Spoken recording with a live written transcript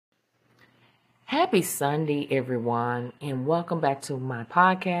Happy Sunday, everyone, and welcome back to my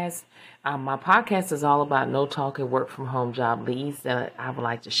podcast. My podcast is all about no talking work from home job leads that I would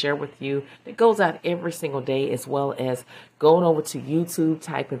like to share with you. That goes out every single day, as well as going over to YouTube,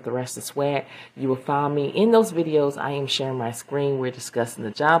 typing Thresh the Swag. You will find me in those videos. I am sharing my screen. We're discussing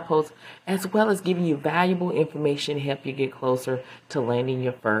the job posts, as well as giving you valuable information to help you get closer to landing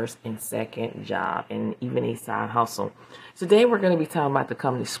your first and second job, and even a side hustle. Today, we're going to be talking about the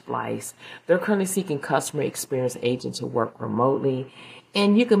company Splice. They're currently seeking customer experience agents to work remotely,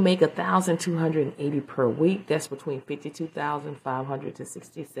 and you can make $1,280 per week. That's between $52,500 to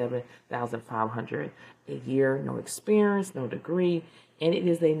 $67,500 a year. No experience, no degree, and it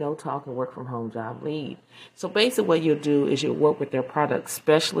is a no talk and work from home job lead. So basically, what you'll do is you'll work with their product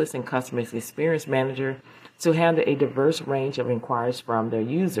specialist and customer experience manager to handle a diverse range of inquiries from their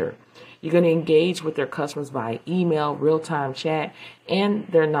user. You're going to engage with their customers via email, real-time chat, and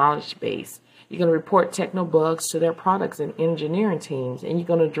their knowledge base. You're going to report technical bugs to their products and engineering teams, and you're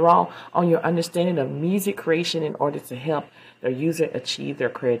going to draw on your understanding of music creation in order to help their user achieve their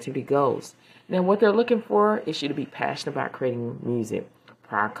creativity goals. Now, what they're looking for is you to be passionate about creating music,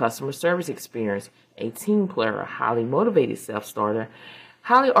 prior customer service experience, a team player, a highly motivated self-starter,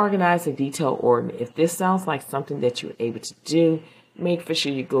 highly organized and detailed order. If this sounds like something that you're able to do, make for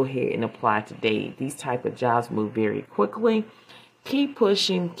sure you go ahead and apply today. These type of jobs move very quickly. Keep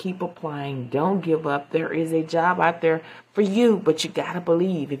pushing, keep applying, don't give up. There is a job out there for you, but you got to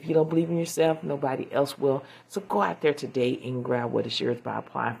believe. If you don't believe in yourself, nobody else will. So go out there today and grab what is yours by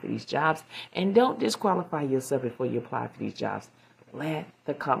applying for these jobs. And don't disqualify yourself before you apply for these jobs. Let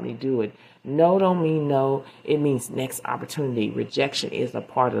the company do it. No don't mean no. It means next opportunity. Rejection is a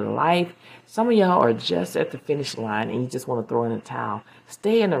part of life. Some of y'all are just at the finish line and you just want to throw in a towel.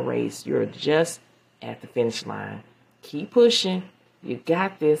 Stay in the race. You're just at the finish line. Keep pushing. You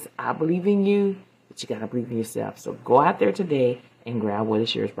got this. I believe in you, but you got to believe in yourself. So go out there today and grab what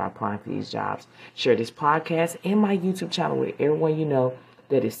is yours by applying for these jobs. Share this podcast and my YouTube channel with everyone you know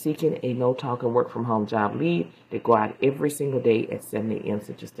that is seeking a no-talk and work-from-home job lead that go out every single day at 7 a.m.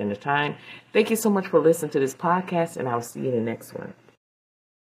 Central Standard Time. Thank you so much for listening to this podcast, and I'll see you in the next one.